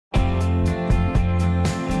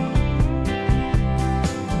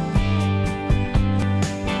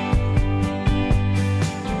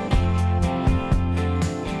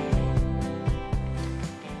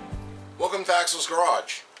Axel's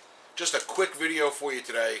Garage. Just a quick video for you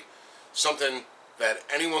today. Something that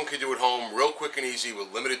anyone can do at home, real quick and easy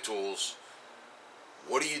with limited tools.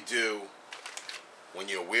 What do you do when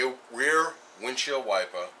your rear windshield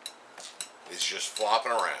wiper is just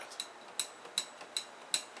flopping around?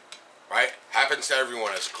 Right? Happens to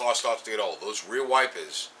everyone as the car starts to get old. Those rear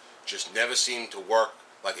wipers just never seem to work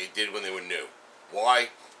like they did when they were new. Why?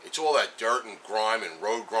 It's all that dirt and grime and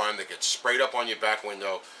road grime that gets sprayed up on your back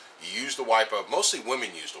window. You use the wiper. Mostly women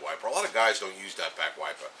use the wiper. A lot of guys don't use that back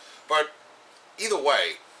wiper. But either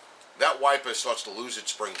way, that wiper starts to lose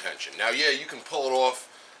its spring tension. Now, yeah, you can pull it off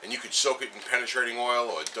and you could soak it in penetrating oil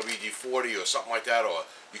or WD-40 or something like that, or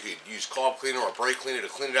you could use carb cleaner or brake cleaner to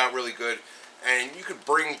clean it out really good, and you could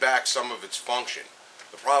bring back some of its function.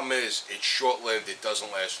 The problem is it's short-lived. It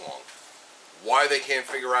doesn't last long. Why they can't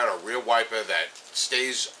figure out a rear wiper that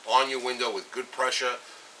stays on your window with good pressure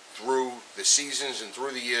through the seasons and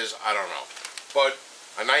through the years, I don't know. But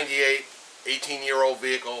a 98, 18-year-old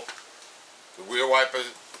vehicle, the rear wiper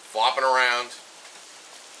flopping around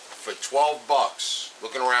for 12 bucks,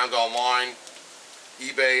 looking around online,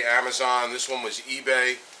 eBay, Amazon. This one was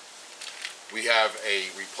eBay. We have a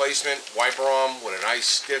replacement wiper arm with a nice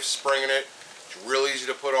stiff spring in it. It's real easy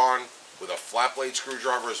to put on. With a flat blade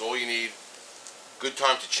screwdriver is all you need. Good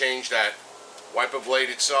time to change that wiper blade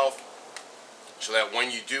itself, so that when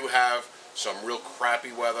you do have some real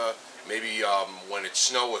crappy weather, maybe when it's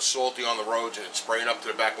snow or salty on the roads and it's spraying up to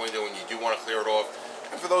the back window and you do want to clear it off,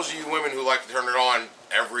 and for those of you women who like to turn it on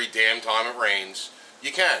every damn time it rains,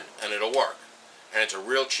 you can, and it'll work. And it's a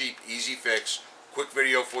real cheap, easy fix. Quick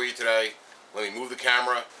video for you today. Let me move the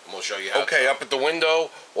camera and we'll show you how. Okay, up at the window,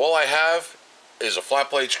 all I have is a flat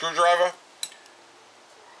blade screwdriver.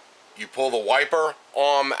 You pull the wiper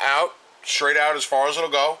arm out, straight out as far as it'll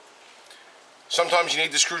go. Sometimes you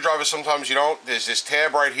need the screwdriver, sometimes you don't. There's this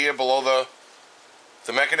tab right here below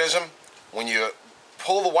the mechanism. When you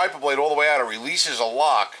pull the wiper blade all the way out, it releases a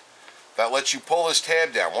lock that lets you pull this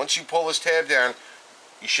tab down. Once you pull this tab down,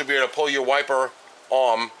 you should be able to pull your wiper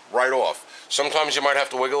arm right off. Sometimes you might have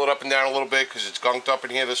to wiggle it up and down a little bit because it's gunked up in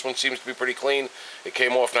here. This one seems to be pretty clean. It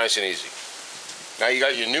came off nice and easy. Now you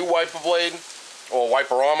got your new wiper blade, or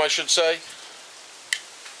wiper arm I should say.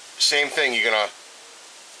 Same thing, you're gonna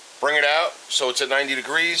bring it out so it's at 90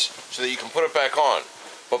 degrees so that you can put it back on.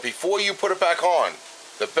 But before you put it back on,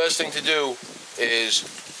 the best thing to do is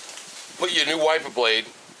put your new wiper blade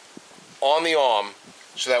on the arm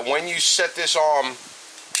so that when you set this arm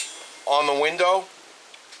on the window,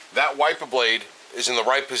 that wiper blade is in the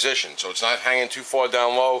right position, so it's not hanging too far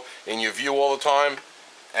down low in your view all the time,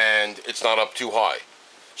 and it's not up too high.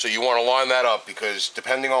 So you want to line that up, because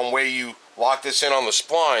depending on where you lock this in on the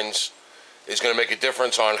splines is going to make a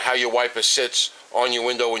difference on how your wiper sits on your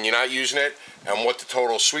window when you're not using it, and what the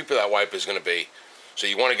total sweep of that wiper is going to be. So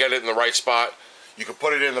you want to get it in the right spot. You could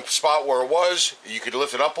put it in the spot where it was. You could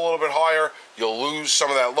lift it up a little bit higher. You'll lose some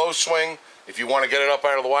of that low swing. If you want to get it up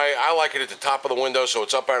out of the way, I like it at the top of the window so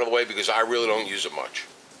it's up out of the way, because I really don't use it much.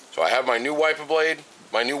 So I have my new wiper blade,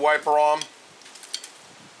 my new wiper arm.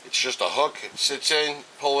 It's just a hook. It sits in,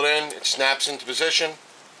 pull it in, it snaps into position.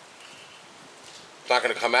 It's not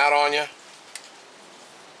going to come out on you.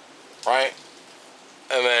 Right?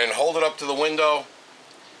 And then hold it up to the window.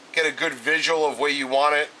 Get a good visual of where you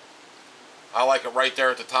want it. I like it right there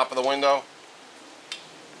at the top of the window.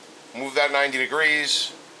 Move that 90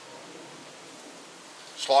 degrees.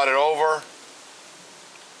 Slide it over.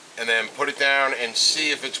 And then put it down and see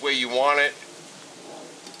if it's where you want it.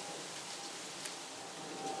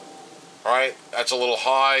 Alright, that's a little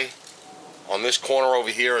high. On this corner over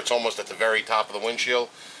here, it's almost at the very top of the windshield.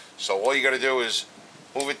 So all you got to do is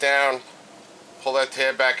move it down, pull that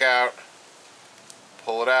tab back out,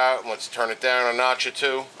 pull it out, and let's turn it down a notch or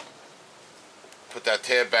two. Put that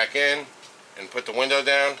tab back in, and put the window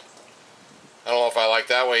down. I don't know if I like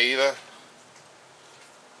that way either.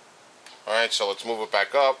 Alright, so let's move it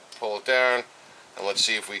back up, pull it down, and let's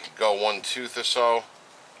see if we can go 1 tooth or so.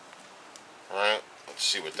 Alright. Let's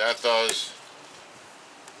see what that does.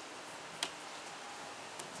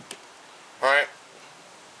 Alright.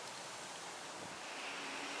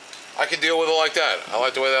 I can deal with it like that. I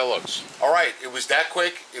like the way that looks. Alright, it was that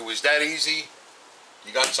quick. It was that easy.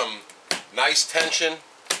 You got some nice tension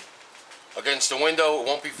against the window. It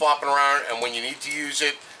won't be flopping around, and when you need to use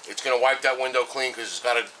it, it's going to wipe that window clean, because it's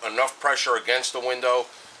got enough pressure against the window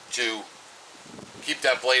to keep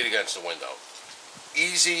that blade against the window.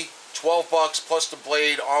 Easy. 12 bucks plus the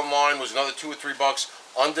blade online was another 2 or 3 bucks,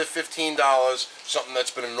 under $15. Something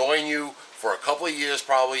that's been annoying you for a couple of years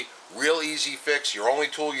probably. Real easy fix. Your only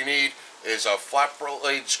tool you need is a flat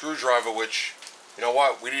blade screwdriver, which You know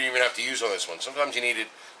what? We didn't even have to use on this one. Sometimes you need it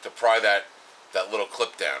to pry that little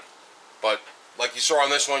clip down. But like you saw on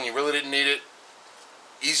this one, you really didn't need it.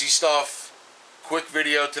 Easy stuff. Quick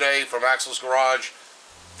video today from Axel's Garage.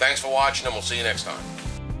 Thanks for watching, and we'll see you next time.